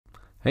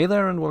Hey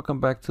there, and welcome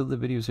back to the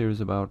video series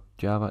about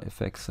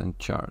JavaFX and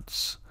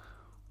charts.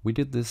 We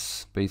did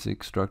this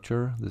basic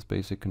structure, this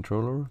basic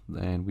controller,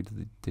 and we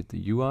did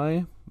the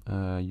UI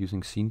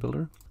using Scene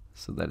Builder.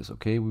 So that is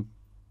okay. We're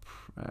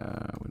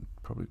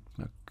probably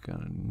not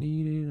gonna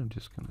need it. I'm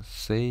just gonna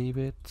save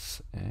it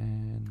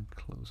and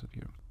close it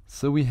here.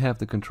 So we have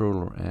the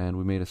controller, and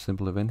we made a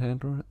simple event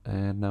handler,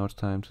 and now it's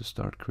time to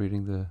start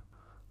creating the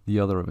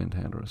other event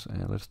handlers.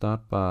 And let's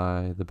start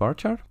by the bar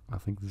chart. I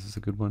think this is a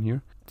good one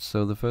here.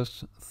 So the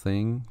first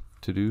thing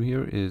to do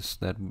here is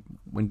that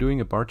when doing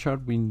a bar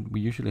chart, we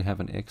usually have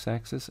an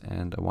x-axis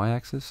and a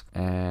y-axis,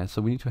 and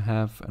so we need to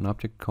have an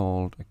object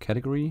called a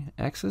category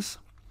axis.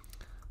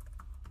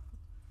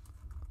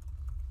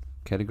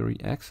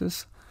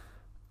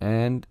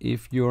 And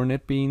if your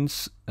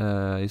NetBeans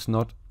is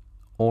not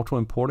auto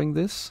importing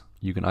this,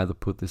 you can either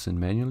put this in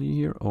manually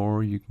here,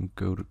 or you can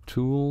go to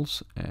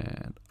Tools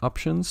and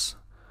Options,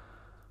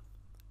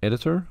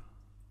 Editor,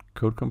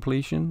 Code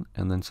Completion,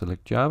 and then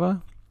select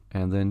Java,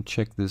 and then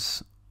check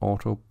this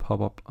auto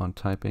pop-up on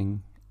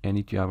typing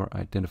any Java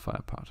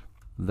identifier part.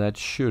 That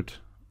should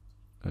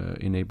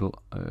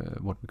enable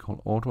what we call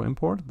auto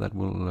import. That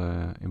will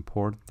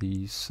import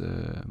these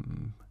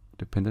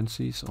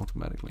dependencies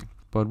automatically.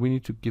 But we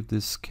need to give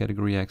this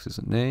category axis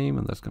a name,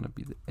 and that's going to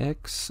be the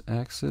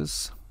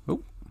x-axis.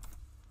 Oh.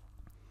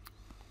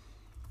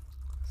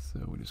 So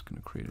we're just going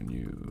to create a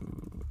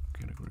new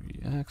category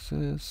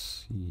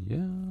axis.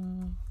 Yeah.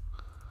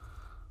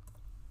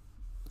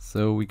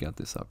 So we got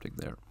this object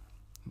there.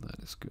 That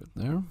is good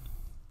there.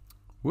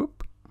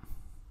 Whoop.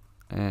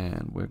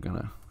 And we're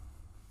gonna,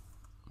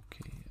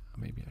 okay,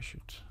 maybe I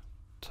should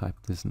type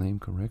this name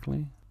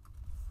correctly.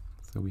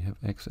 So we have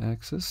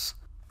x-axis,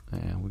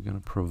 and we're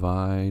gonna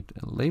provide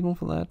a label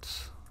for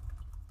that.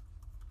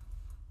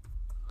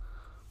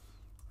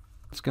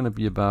 It's gonna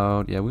be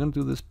about, yeah, we're gonna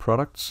do this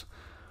products,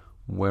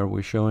 where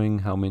we're showing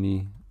how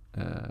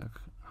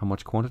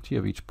much quantity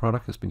of each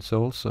product has been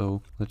sold.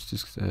 So let's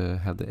just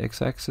have the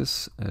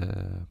x-axis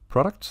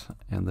product,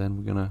 and then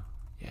we're gonna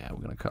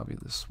copy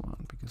this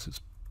one because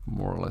it's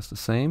more or less the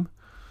same.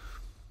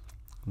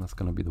 And that's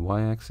gonna be the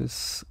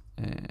y-axis,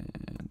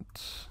 and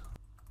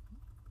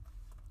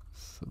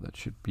so that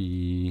should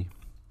be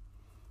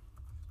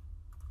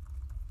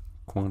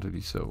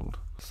quantity sold.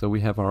 So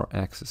we have our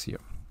axis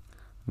here.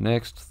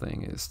 Next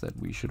thing is that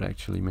we should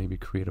actually maybe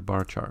create a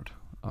bar chart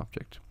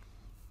object.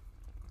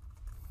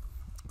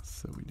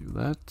 So we do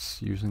that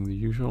using the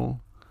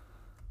usual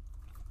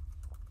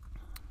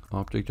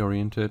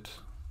object-oriented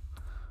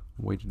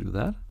way to do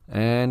that.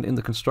 And in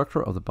the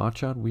constructor of the bar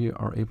chart, we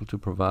are able to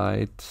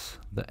provide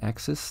the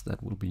axis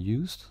that will be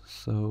used.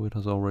 So it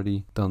has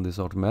already done this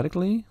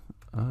automatically.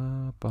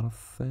 But I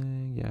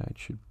think, yeah, it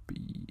should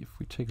be, if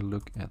we take a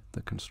look at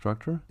the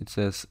constructor, it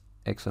says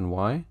x and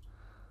y,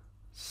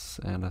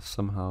 and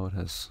somehow it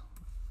has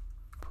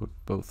put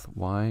both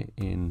y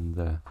in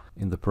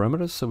the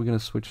parameters. So we're going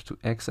to switch to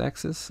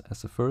x-axis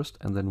as the first,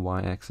 and then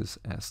y-axis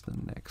as the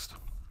next.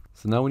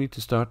 So now we need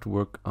to start to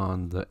work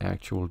on the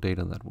actual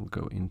data that will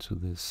go into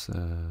this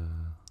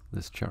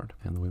this chart.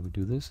 And the way we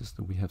do this is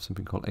that we have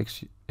something called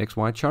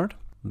xy chart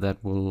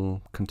that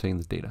will contain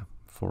the data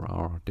for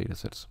our data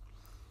sets.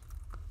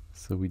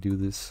 So we do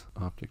this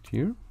object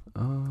here.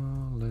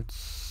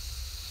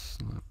 Let's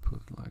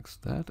put like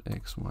that,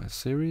 xy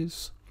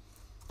series.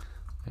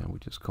 And we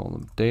just call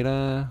them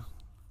data.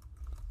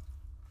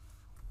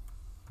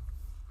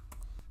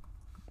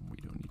 We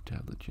don't need to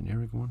have the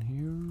generic one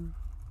here.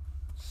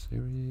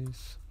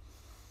 Series.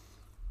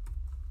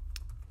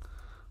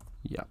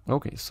 Yeah,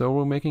 okay, so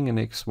we're making an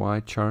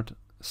XY chart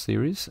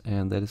series,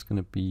 and that is going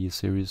to be a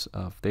series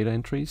of data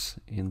entries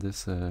in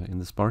this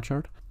bar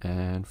chart.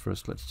 And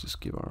first, let's just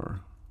give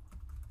our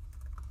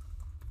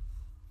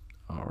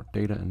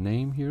data a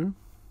name here.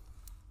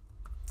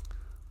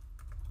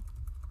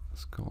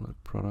 Let's call it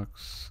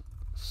products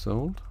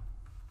sold.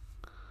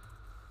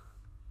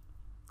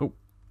 Oh,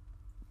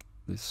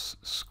 this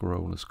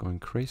scroll is going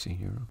crazy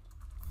here.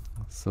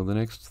 So the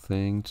next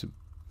thing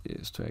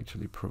is to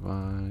actually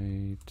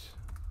provide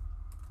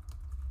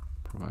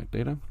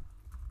data.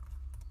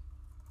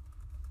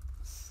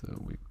 So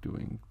we're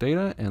doing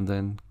data and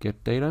then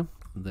get data.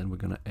 And then we're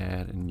going to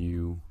add a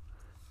new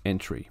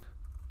entry.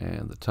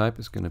 And the type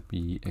is going to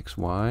be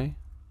XY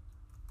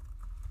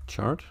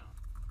chart.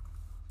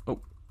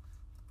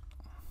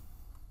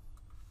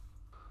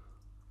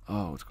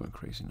 Oh, it's going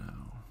crazy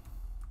now.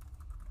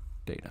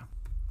 Data.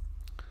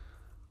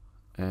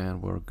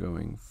 And we're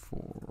going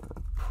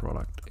for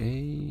product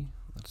A.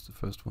 That's the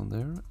first one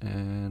there.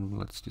 And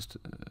let's just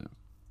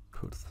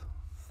put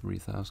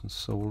 3,000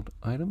 sold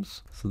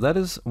items. So that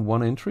is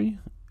one entry.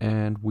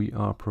 And we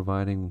are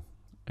providing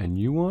a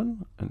new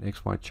one, an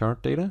XY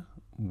chart data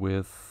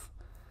with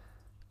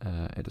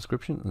a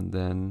description and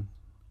then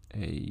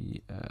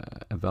a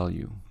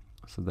value.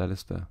 So that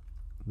is the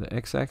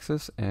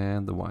x-axis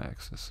and the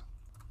y-axis.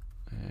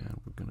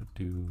 And we're gonna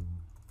do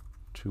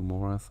two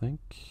more, I think.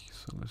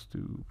 So let's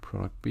do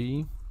product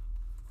B.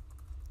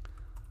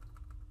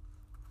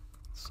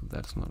 So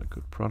that's not a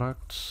good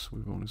product.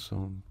 We've only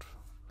sold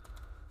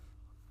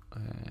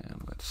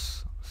and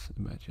let's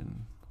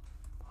imagine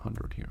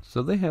 100 here.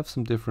 So they have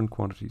some different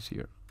quantities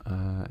here.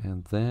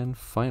 And then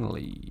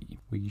finally,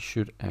 we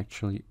should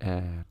actually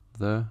add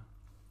the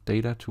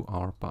data to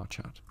our bar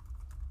chart.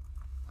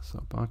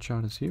 So bar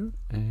chart is here,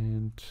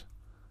 and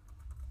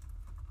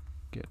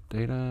get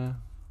data,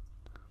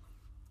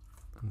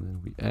 and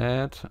then we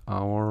add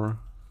our,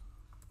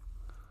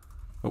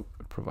 oh,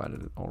 it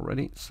provided it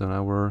already. So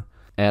now we're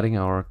adding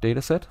our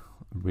data set, a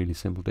really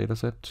simple data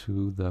set,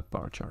 to the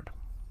bar chart.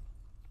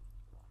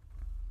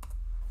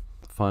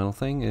 The final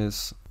thing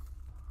is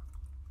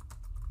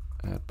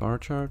add bar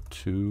chart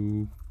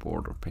to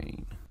border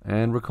pane.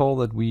 And recall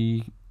that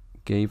we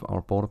gave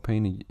our border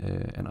pane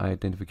an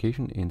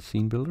identification in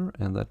Scene Builder,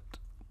 and that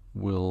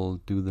will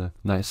do the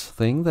nice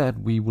thing that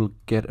we will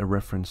get a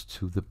reference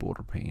to the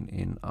border pane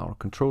in our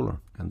controller.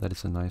 And that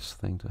is a nice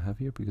thing to have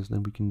here, because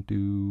then we can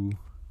do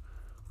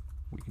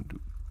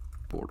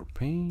border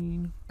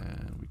pane,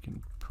 and we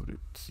can put it,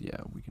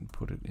 yeah, we can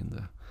put it in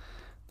the,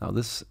 now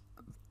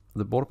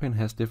the border pane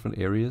has different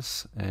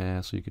areas,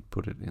 so you could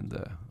put it in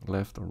the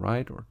left or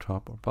right or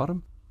top or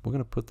bottom. We're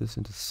going to put this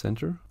into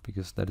center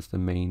because that is the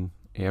main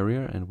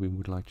area, and we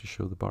would like to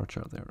show the bar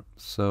chart there.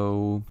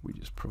 So we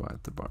just provide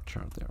the bar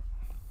chart there.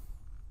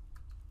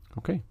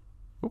 Okay.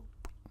 Oop.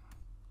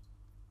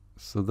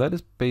 So that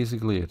is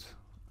basically it.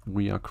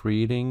 We are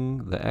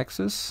creating the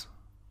axis,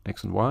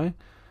 X and Y,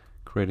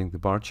 creating the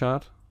bar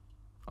chart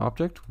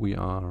object. We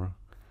are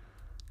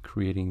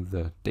creating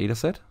the data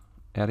set,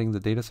 adding the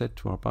data set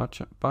to our bar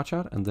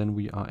chart, and then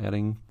we are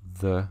adding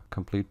the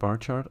complete bar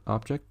chart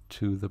object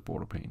to the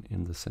border pane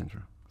in the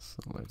center. So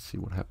let's see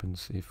what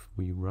happens if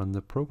we run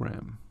the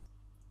program.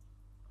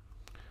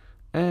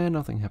 And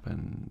nothing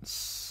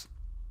happens.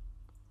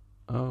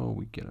 Oh,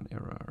 we get an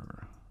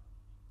error.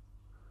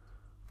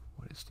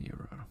 What is the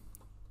error?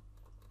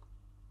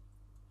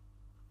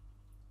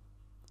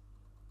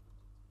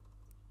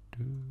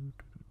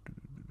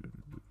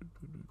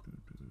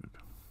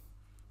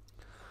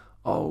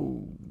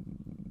 Oh,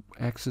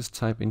 axis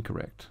type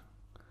incorrect.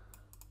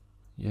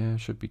 Yeah,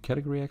 should be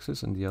category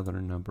axis and the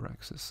other number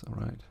axis. All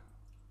right.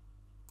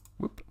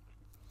 Whoop.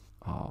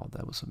 Oh,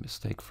 that was a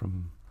mistake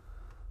from,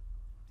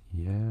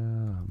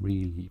 yeah,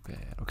 really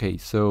bad. Okay,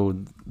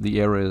 so the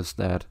error is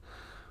that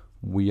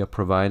we are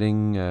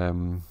providing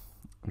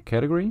a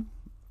category,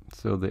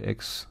 so the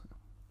X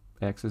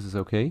axis is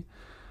okay,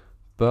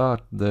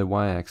 but the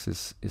Y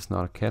axis is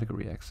not a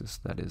category axis.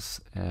 That is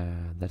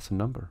that's a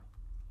number.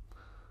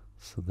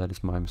 So that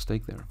is my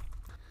mistake there.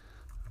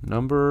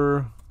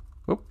 Number,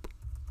 whoop,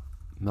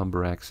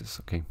 number axis.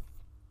 Okay.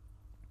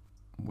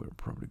 We're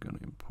probably going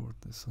to import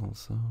this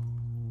also.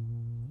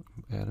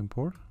 Add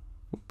import.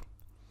 Whoop.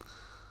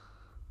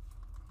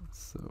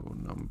 So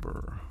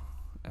number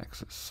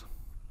axis.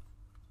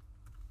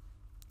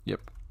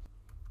 Yep.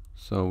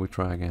 So we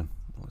try again.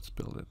 Let's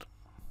build it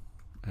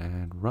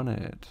and run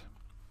it.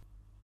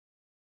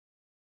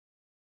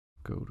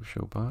 Go to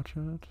show bar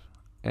chart,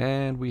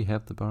 and we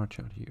have the bar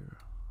chart here.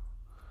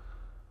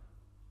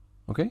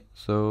 Okay,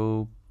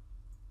 so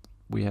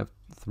we have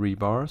 3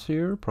 bars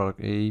here,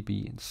 product A,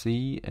 B, and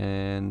C,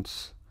 and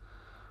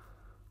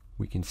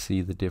we can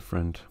see the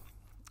different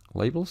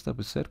labels that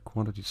we set: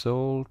 quantity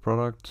sold,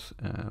 product,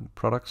 and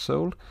product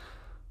sold.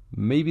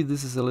 Maybe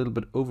this is a little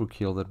bit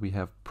overkill that we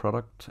have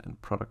product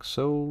and product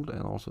sold,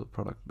 and also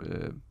product.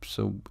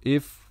 So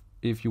if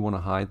you want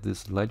to hide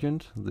this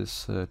legend,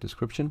 this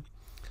description,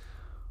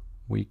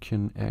 we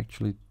can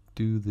actually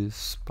do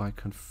this by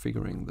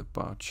configuring the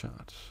bar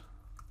chart.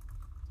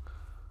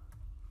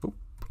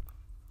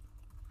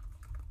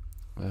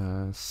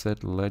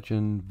 Set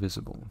legend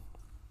visible.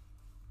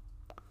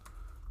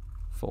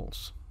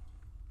 False.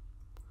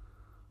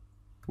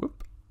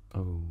 Whoop.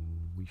 Oh,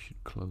 we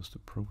should close the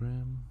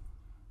program.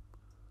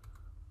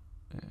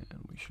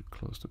 And we should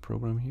close the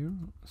program here.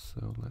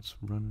 So let's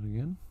run it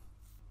again.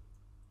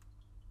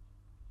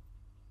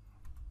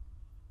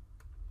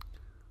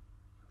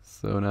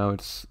 So now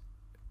it's,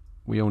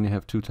 we only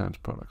have 2 times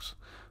products.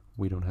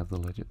 We don't have the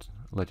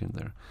legend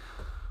there.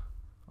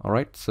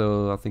 Alright,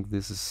 so I think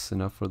this is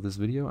enough for this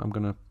video. I'm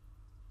gonna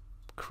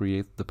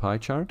create the pie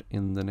chart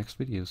in the next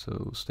video,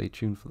 so stay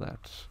tuned for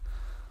that.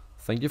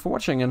 Thank you for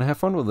watching and have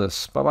fun with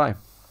this. Bye bye.